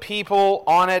breath to the people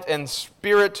on it and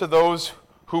spirit to those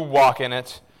who walk in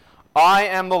it. I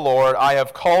am the Lord, I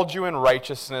have called you in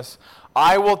righteousness.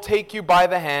 I will take you by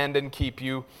the hand and keep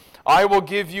you. I will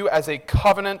give you as a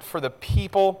covenant for the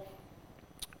people,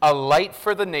 a light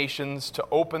for the nations, to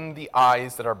open the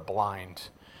eyes that are blind,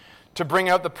 to bring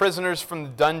out the prisoners from the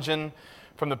dungeon,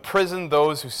 from the prison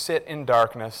those who sit in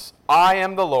darkness. I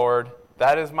am the Lord,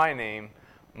 that is my name.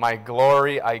 My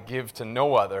glory I give to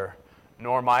no other,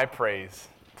 nor my praise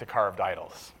to carved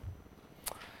idols.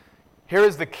 Here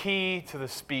is the key to the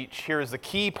speech. Here is the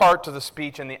key part to the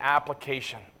speech and the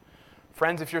application.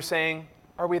 Friends, if you're saying,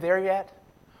 are we there yet?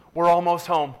 We're almost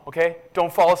home, okay?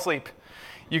 Don't fall asleep.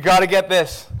 You got to get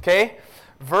this, okay?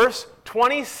 Verse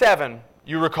 27,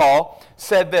 you recall,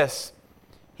 said this.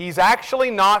 He's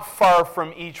actually not far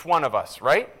from each one of us,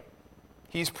 right?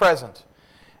 He's present.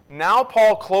 Now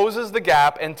Paul closes the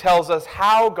gap and tells us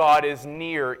how God is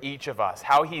near each of us,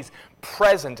 how he's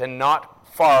present and not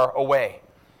far away.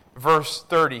 Verse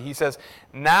 30, he says,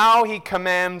 now he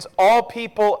commands all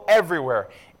people everywhere,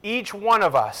 each one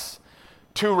of us,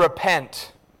 to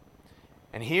repent.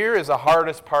 And here is the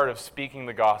hardest part of speaking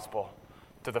the gospel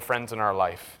to the friends in our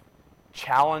life,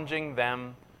 challenging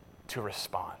them to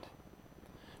respond.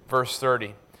 Verse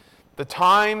 30, the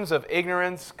times of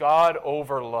ignorance God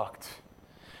overlooked,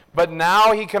 but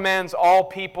now he commands all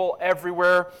people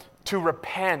everywhere to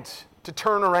repent, to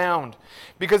turn around,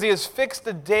 because he has fixed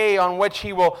a day on which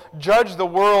he will judge the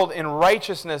world in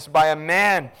righteousness by a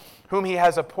man whom he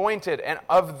has appointed, and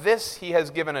of this he has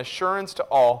given assurance to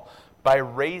all by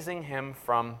raising him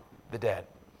from the dead.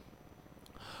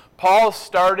 Paul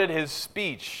started his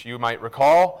speech, you might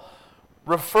recall,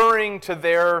 referring to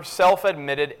their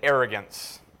self-admitted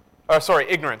ignorance.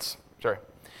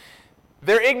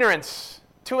 Their ignorance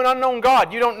to an unknown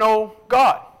God. You don't know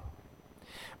God.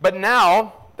 But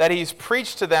now that he's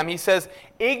preached to them, he says,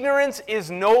 ignorance is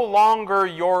no longer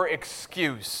your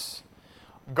excuse.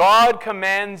 God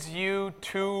commands you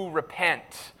to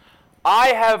repent. I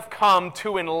have come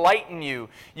to enlighten you.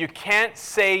 You can't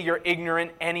say you're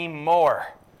ignorant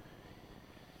anymore.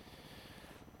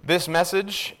 This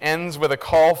message ends with a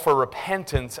call for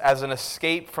repentance as an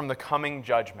escape from the coming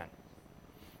judgment.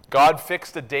 God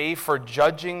fixed a day for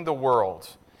judging the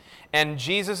world, and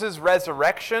Jesus'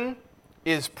 resurrection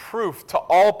is proof to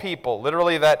all people.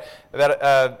 Literally,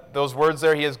 those words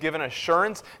there, he has given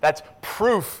assurance. That's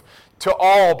proof to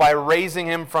all by raising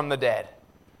him from the dead.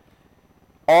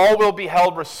 All will be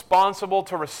held responsible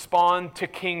to respond to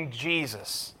King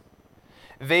Jesus.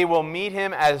 They will meet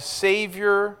him as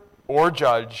Savior or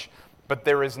Judge, but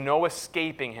there is no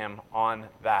escaping him on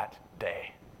that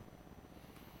day.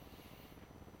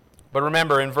 But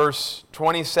remember, in verse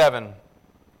 27,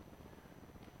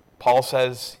 Paul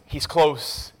says, He's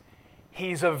close.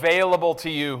 He's available to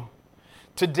you.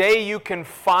 Today you can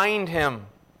find Him.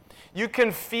 You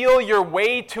can feel your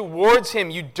way towards Him.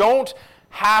 You don't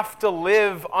have to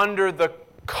live under the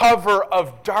cover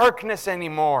of darkness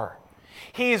anymore.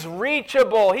 He's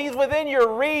reachable. He's within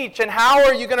your reach. And how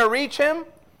are you going to reach Him?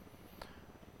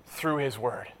 Through His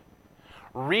Word.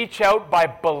 Reach out by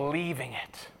believing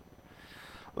it.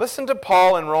 Listen to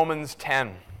Paul in Romans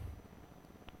 10.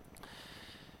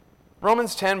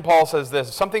 Romans 10, Paul says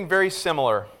this, something very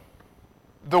similar.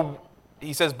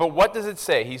 He says, but what does it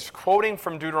say? He's quoting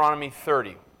from Deuteronomy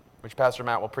 30, which Pastor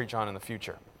Matt will preach on in the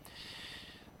future.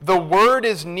 The word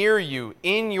is near you,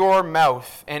 in your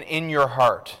mouth and in your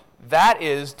heart. That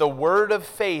is the word of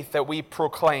faith that we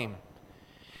proclaim.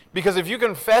 Because if you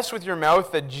confess with your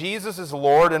mouth that Jesus is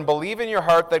Lord and believe in your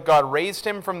heart that God raised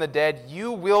Him from the dead,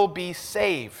 you will be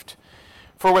saved.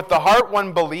 For with the heart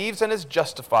one believes and is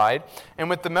justified, and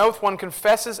with the mouth one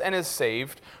confesses and is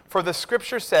saved. For the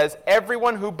Scripture says,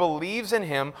 everyone who believes in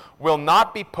Him will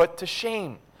not be put to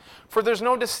shame. For there's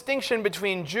no distinction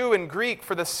between Jew and Greek,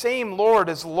 for the same Lord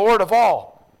is Lord of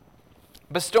all,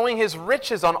 bestowing His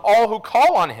riches on all who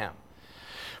call on Him.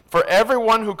 For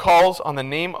everyone who calls on the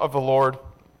name of the Lord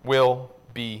will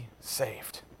be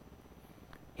saved.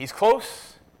 He's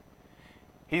close.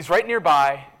 He's right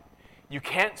nearby. You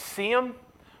can't see Him,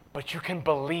 but you can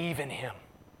believe in Him.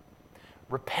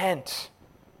 Repent.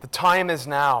 The time is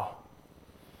now.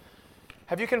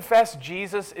 Have you confessed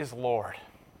Jesus is Lord?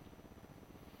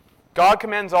 God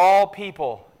commends all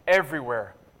people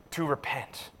everywhere to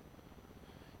repent.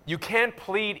 You can't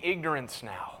plead ignorance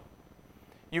now.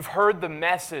 You've heard the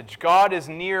message. God is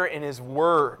near in His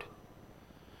Word.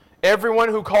 Everyone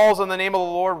who calls on the name of the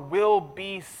Lord will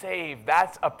be saved.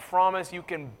 That's a promise you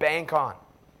can bank on.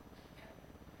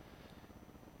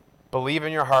 Believe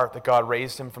in your heart that God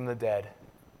raised Him from the dead,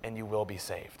 and you will be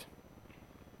saved.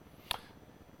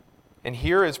 And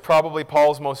here is probably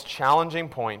Paul's most challenging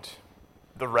point,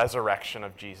 the resurrection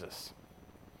of Jesus.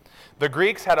 The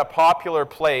Greeks had a popular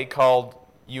play called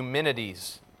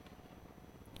Eumenides,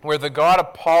 where the god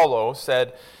Apollo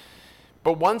said,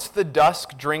 but once the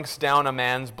dusk drinks down a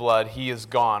man's blood, he is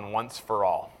gone once for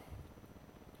all.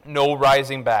 No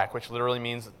rising back, which literally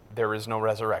means there is no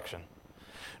resurrection.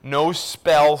 No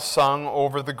spell sung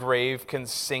over the grave can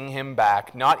sing him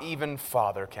back. Not even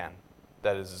Father can.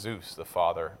 That is Zeus, the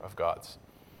father of gods.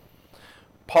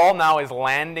 Paul now is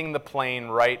landing the plane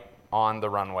right on the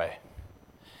runway.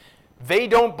 They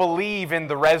don't believe in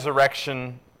the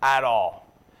resurrection at all.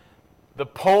 The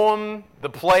poem, the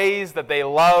plays that they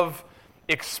love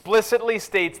explicitly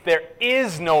states there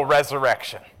is no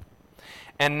resurrection.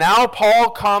 And now Paul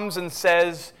comes and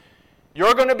says,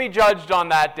 you're going to be judged on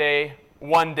that day,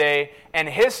 one day, and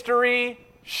history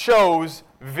shows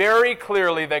very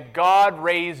clearly that God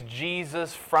raised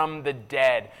Jesus from the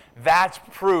dead. That's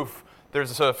proof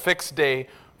there's a fixed day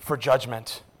for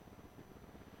judgment.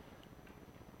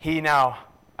 He now,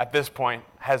 at this point,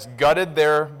 has gutted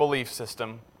their belief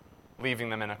system, leaving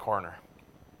them in a corner.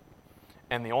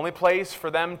 And the only place for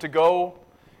them to go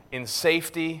in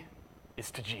safety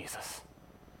is to Jesus.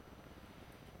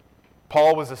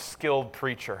 Paul was a skilled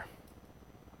preacher.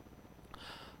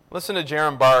 Listen to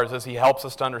Jerram Barrs as he helps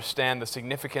us to understand the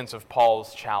significance of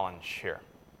Paul's challenge here.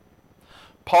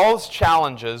 Paul's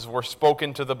challenges were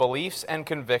spoken to the beliefs and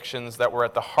convictions that were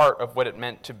at the heart of what it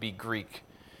meant to be Greek,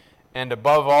 and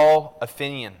above all,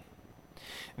 Athenian.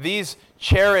 These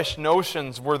cherished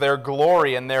notions were their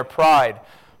glory and their pride.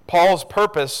 Paul's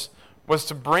purpose was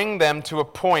to bring them to a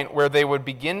point where they would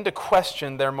begin to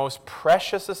question their most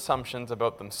precious assumptions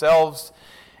about themselves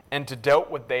and to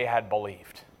doubt what they had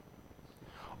believed.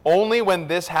 Only when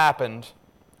this happened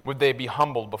would they be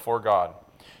humbled before God,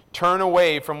 turn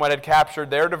away from what had captured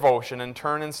their devotion and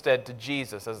turn instead to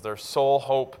Jesus as their sole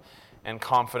hope and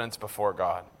confidence before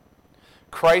God.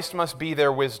 Christ must be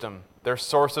their wisdom, their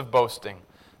source of boasting,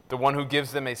 the one who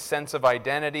gives them a sense of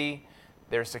identity,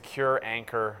 their secure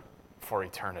anchor for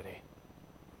eternity.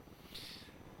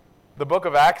 The book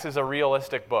of Acts is a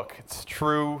realistic book. It's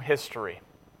true history.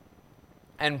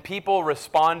 And people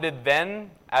responded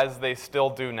then as they still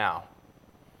do now.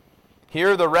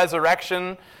 Here, the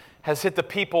resurrection has hit the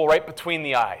people right between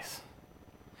the eyes,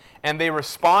 and they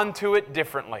respond to it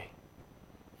differently,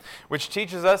 which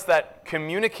teaches us that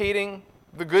communicating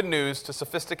the good news to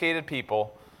sophisticated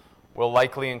people will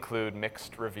likely include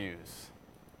mixed reviews.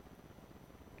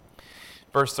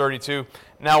 Verse 32,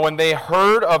 now when they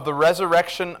heard of the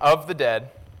resurrection of the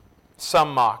dead,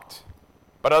 some mocked,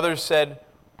 but others said,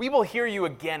 we will hear you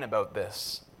again about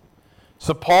this.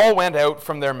 So Paul went out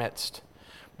from their midst.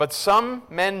 But some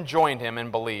men joined him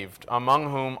and believed,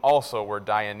 among whom also were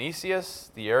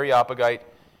Dionysius the Areopagite,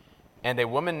 and a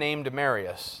woman named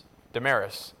Damaris,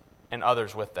 and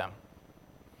others with them.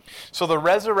 So the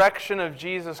resurrection of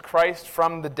Jesus Christ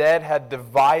from the dead had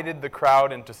divided the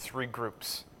crowd into three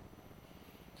groups.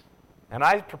 And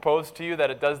I propose to you that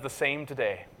it does the same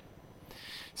today.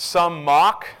 Some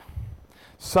mock,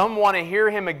 some want to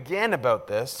hear him again about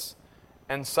this,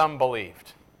 and some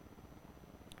believed.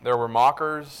 There were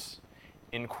mockers,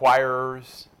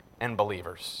 inquirers, and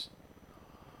believers.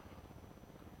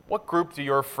 What group do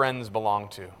your friends belong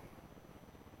to?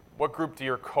 What group do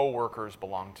your co-workers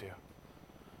belong to?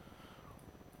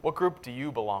 What group do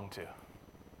you belong to?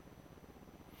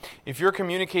 If you're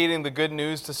communicating the good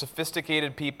news to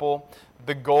sophisticated people,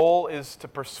 the goal is to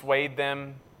persuade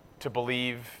them to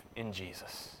believe in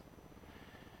Jesus.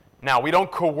 Now, we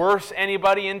don't coerce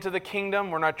anybody into the kingdom.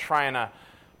 We're not trying to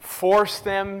force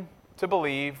them to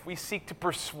believe. We seek to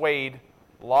persuade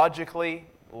logically,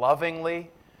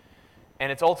 lovingly,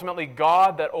 and it's ultimately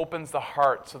God that opens the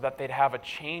heart so that they'd have a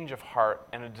change of heart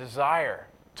and a desire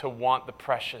to want the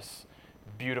precious,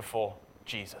 beautiful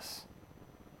Jesus.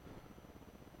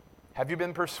 Have you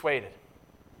been persuaded?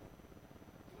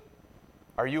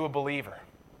 Are you a believer?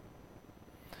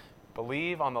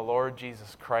 Believe on the Lord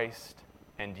Jesus Christ,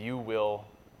 and you will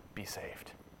be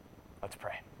saved. Let's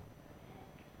pray.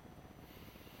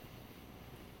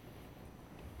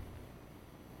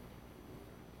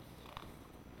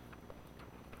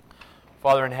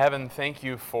 Father in heaven, thank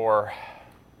you for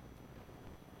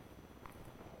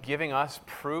giving us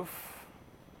proof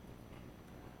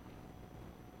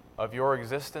of your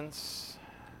existence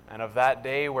and of that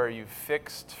day where you've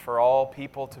fixed for all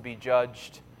people to be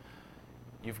judged.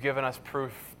 You've given us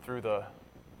proof through the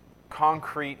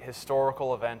concrete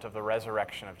historical event of the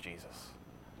resurrection of Jesus.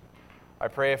 I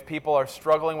pray if people are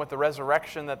struggling with the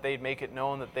resurrection that they'd make it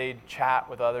known, that they'd chat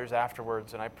with others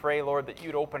afterwards. And I pray, Lord, that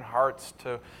you'd open hearts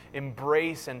to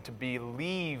embrace and to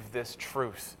believe this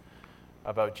truth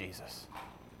about Jesus.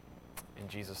 In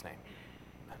Jesus' name.